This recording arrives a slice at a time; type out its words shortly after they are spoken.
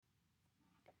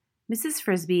Mrs.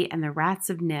 Frisby and the Rats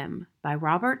of NIMH by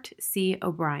Robert C.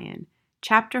 O'Brien.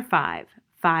 Chapter 5,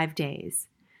 5 Days.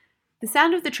 The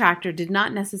sound of the tractor did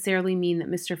not necessarily mean that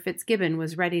Mr. Fitzgibbon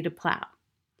was ready to plow.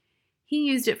 He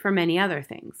used it for many other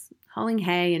things, hauling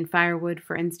hay and firewood,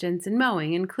 for instance, and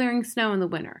mowing and clearing snow in the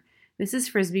winter. Mrs.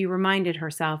 Frisby reminded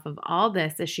herself of all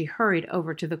this as she hurried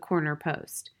over to the corner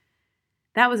post.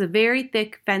 That was a very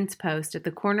thick fence post at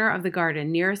the corner of the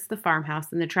garden nearest the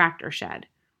farmhouse and the tractor shed.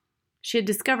 She had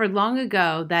discovered long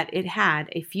ago that it had,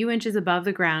 a few inches above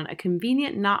the ground, a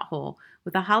convenient knothole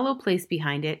with a hollow place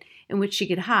behind it in which she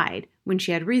could hide, when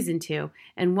she had reason to,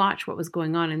 and watch what was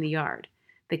going on in the yard.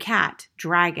 The cat,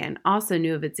 Dragon, also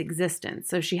knew of its existence,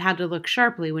 so she had to look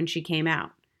sharply when she came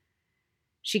out.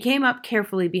 She came up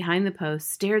carefully behind the post,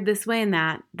 stared this way and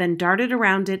that, then darted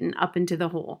around it and up into the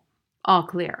hole. All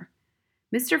clear.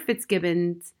 Mr.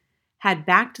 Fitzgibbon had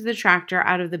backed the tractor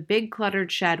out of the big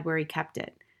cluttered shed where he kept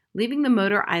it. Leaving the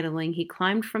motor idling, he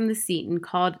climbed from the seat and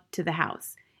called to the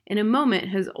house. In a moment,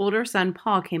 his older son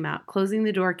Paul came out, closing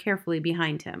the door carefully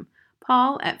behind him.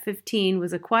 Paul, at 15,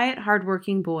 was a quiet,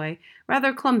 hard-working boy,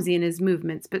 rather clumsy in his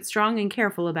movements, but strong and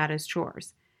careful about his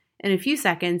chores. In a few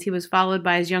seconds, he was followed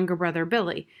by his younger brother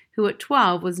Billy, who at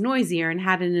 12 was noisier and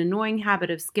had an annoying habit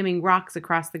of skimming rocks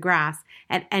across the grass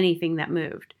at anything that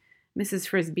moved. Mrs.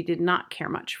 Frisby did not care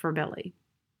much for Billy.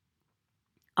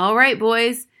 "All right,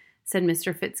 boys," said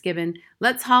Mr. Fitzgibbon.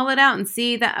 "Let's haul it out and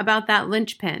see about that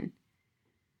linchpin."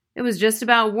 "It was just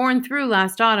about worn through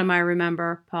last autumn, I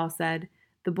remember," Paul said.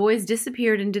 The boys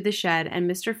disappeared into the shed, and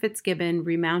Mr. Fitzgibbon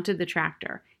remounted the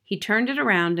tractor. He turned it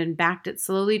around and backed it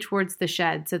slowly towards the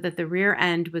shed so that the rear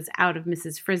end was out of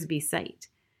Mrs. Frisby's sight.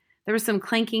 There was some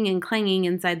clanking and clanging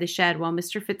inside the shed while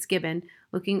Mr. Fitzgibbon,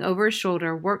 looking over his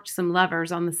shoulder, worked some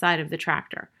levers on the side of the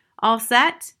tractor. "All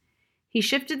set?" He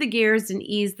shifted the gears and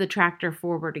eased the tractor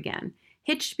forward again.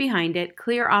 Hitched behind it,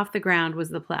 clear off the ground, was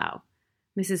the plow.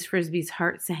 Mrs. Frisby's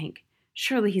heart sank.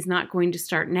 Surely he's not going to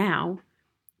start now.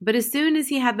 But as soon as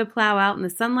he had the plow out in the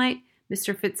sunlight,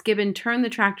 Mr. Fitzgibbon turned the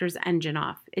tractor's engine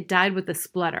off. It died with a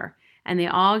splutter, and they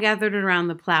all gathered around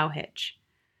the plow hitch.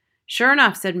 "Sure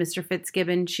enough," said Mr.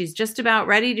 Fitzgibbon, "she's just about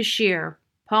ready to shear.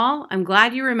 Paul, I'm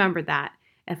glad you remembered that.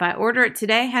 If I order it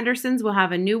today, Henderson's will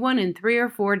have a new one in 3 or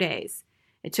 4 days.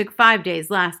 It took 5 days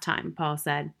last time," Paul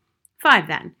said. "5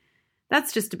 then.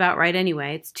 That's just about right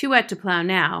anyway. It's too wet to plow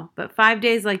now, but 5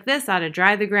 days like this ought to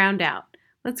dry the ground out.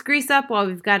 Let's grease up while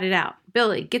we've got it out.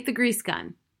 Billy, get the grease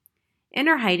gun." In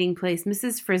her hiding place,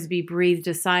 Mrs. Frisby breathed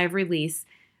a sigh of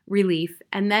relief,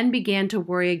 and then began to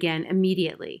worry again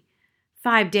immediately.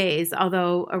 5 days,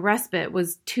 although a respite,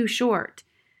 was too short.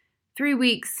 3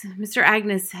 weeks, Mr.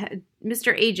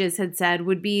 Ages had said,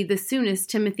 would be the soonest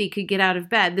Timothy could get out of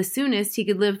bed, the soonest he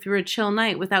could live through a chill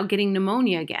night without getting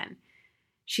pneumonia again.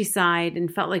 She sighed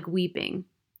and felt like weeping.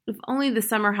 If only the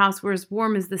summer house were as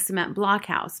warm as the cement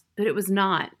blockhouse, but it was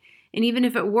not, and even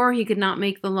if it were, he could not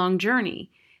make the long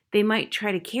journey. They might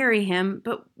try to carry him,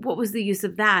 but what was the use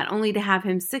of that, only to have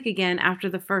him sick again after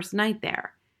the first night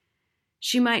there?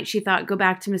 She might, she thought, go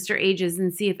back to Mr. Ages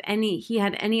and see if he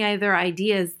had any other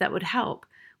ideas that would help.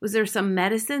 Was there some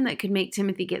medicine that could make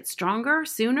Timothy get stronger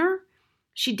sooner?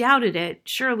 She doubted it.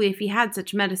 Surely if he had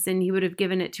such medicine, he would have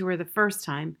given it to her the first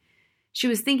time. She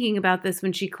was thinking about this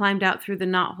when she climbed out through the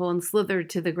knothole and slithered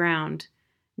to the ground,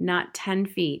 not 10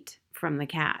 feet from the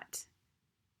cat.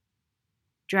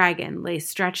 Dragon lay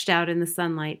stretched out in the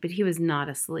sunlight, but he was not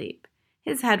asleep.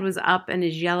 His head was up and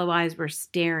his yellow eyes were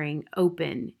staring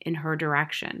open in her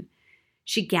direction.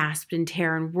 She gasped in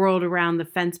terror and whirled around the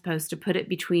fence post to put it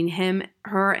between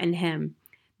her and him.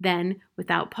 Then,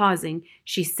 without pausing,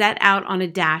 she set out on a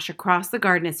dash across the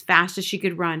garden as fast as she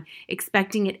could run,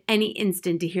 expecting at any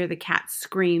instant to hear the cat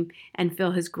scream and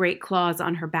feel his great claws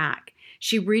on her back.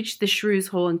 She reached the shrew's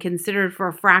hole and considered for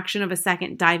a fraction of a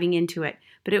second diving into it,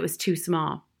 but it was too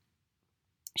small.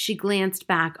 She glanced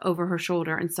back over her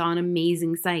shoulder and saw an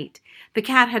amazing sight. The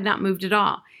cat had not moved at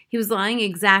all. He was lying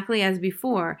exactly as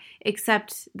before,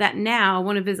 except that now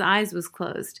one of his eyes was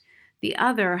closed. The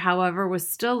other, however, was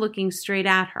still looking straight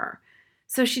at her.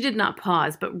 So she did not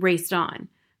pause, but raced on.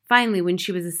 Finally, when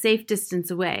she was a safe distance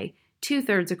away,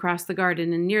 2/3 across the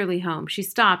garden and nearly home, she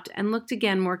stopped and looked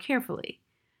again more carefully.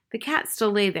 The cat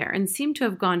still lay there and seemed to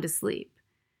have gone to sleep.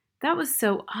 That was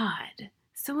so odd,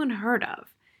 so unheard of.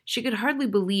 She could hardly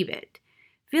believe it.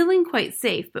 Feeling quite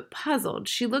safe, but puzzled,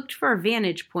 she looked for a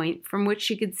vantage point from which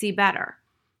she could see better.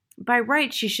 By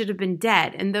rights, she should have been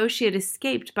dead, and though she had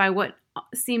escaped by what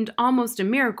seemed almost a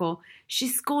miracle, she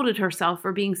scolded herself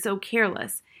for being so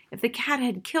careless. If the cat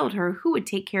had killed her, who would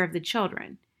take care of the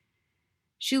children?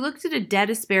 She looked at a dead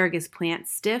asparagus plant,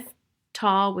 stiff,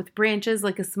 tall, with branches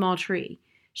like a small tree.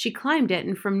 She climbed it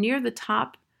and from near the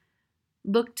top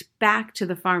looked back to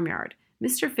the farmyard.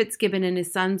 Mr. Fitzgibbon and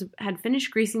his sons had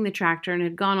finished greasing the tractor and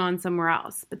had gone on somewhere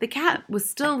else, but the cat was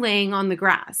still laying on the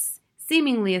grass,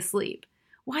 seemingly asleep.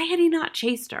 Why had he not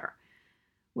chased her?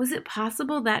 Was it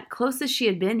possible that, close as she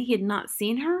had been, he had not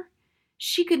seen her?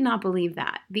 She could not believe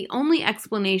that. The only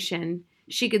explanation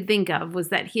she could think of was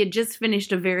that he had just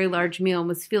finished a very large meal and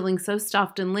was feeling so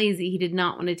stuffed and lazy he did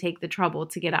not want to take the trouble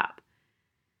to get up.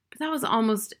 But that was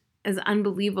almost as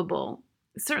unbelievable.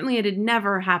 Certainly it had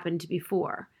never happened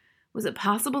before. Was it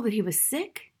possible that he was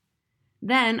sick?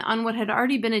 Then, on what had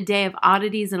already been a day of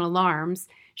oddities and alarms,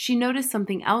 she noticed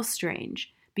something else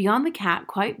strange. Beyond the cat,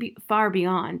 far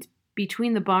beyond,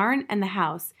 between the barn and the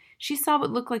house, she saw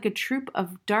what looked like a troop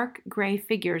of dark gray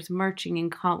figures marching in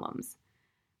columns.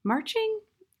 Marching?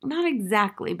 Not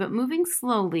exactly, but moving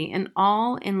slowly and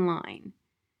all in line.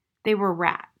 They were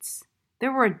rats.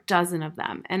 There were a dozen of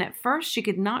them, and at first she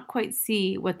could not quite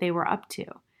see what they were up to.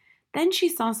 Then she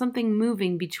saw something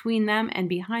moving between them and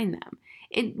behind them.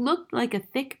 It looked like a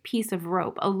thick piece of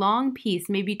rope, a long piece,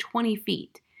 maybe 20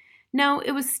 feet. No,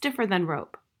 it was stiffer than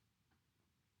rope.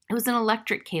 It was an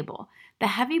electric cable, the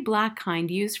heavy black kind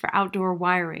used for outdoor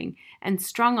wiring and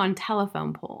strung on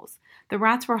telephone poles. The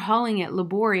rats were hauling it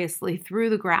laboriously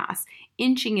through the grass,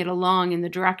 inching it along in the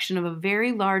direction of a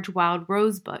very large wild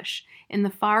rose bush in the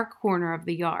far corner of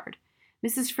the yard.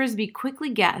 Mrs. Frisby quickly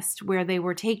guessed where they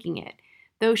were taking it,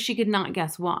 though she could not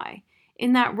guess why.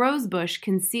 In that rose bush,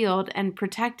 concealed and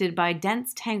protected by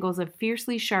dense tangles of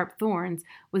fiercely sharp thorns,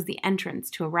 was the entrance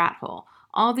to a rat hole.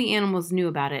 All the animals knew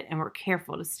about it and were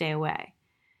careful to stay away.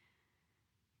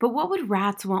 But what would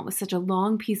rats want with such a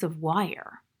long piece of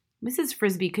wire? Mrs.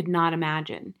 Frisby could not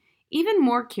imagine. Even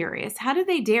more curious, how did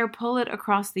they dare pull it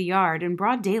across the yard in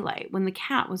broad daylight when the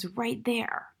cat was right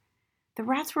there? The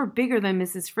rats were bigger than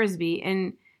Mrs. Frisby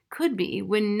and could be,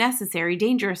 when necessary,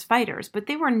 dangerous fighters, but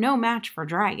they were no match for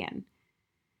Dragon.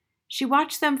 She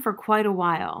watched them for quite a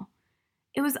while.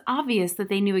 It was obvious that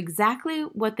they knew exactly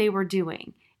what they were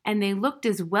doing, and they looked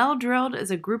as well drilled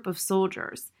as a group of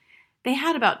soldiers. They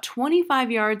had about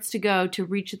 25 yards to go to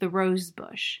reach the rose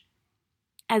bush.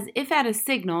 As if at a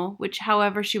signal, which,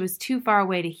 however, she was too far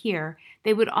away to hear,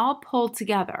 they would all pull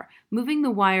together, moving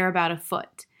the wire about a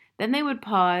foot. Then they would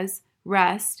pause,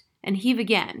 rest, and heave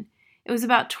again. It was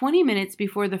about 20 minutes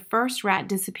before the first rat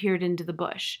disappeared into the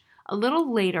bush. A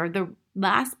little later, the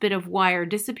last bit of wire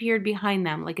disappeared behind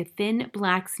them like a thin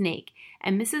black snake,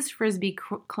 and Mrs. Frisby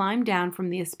climbed down from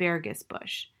the asparagus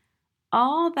bush.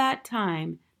 All that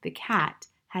time, the cat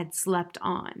had slept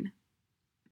on.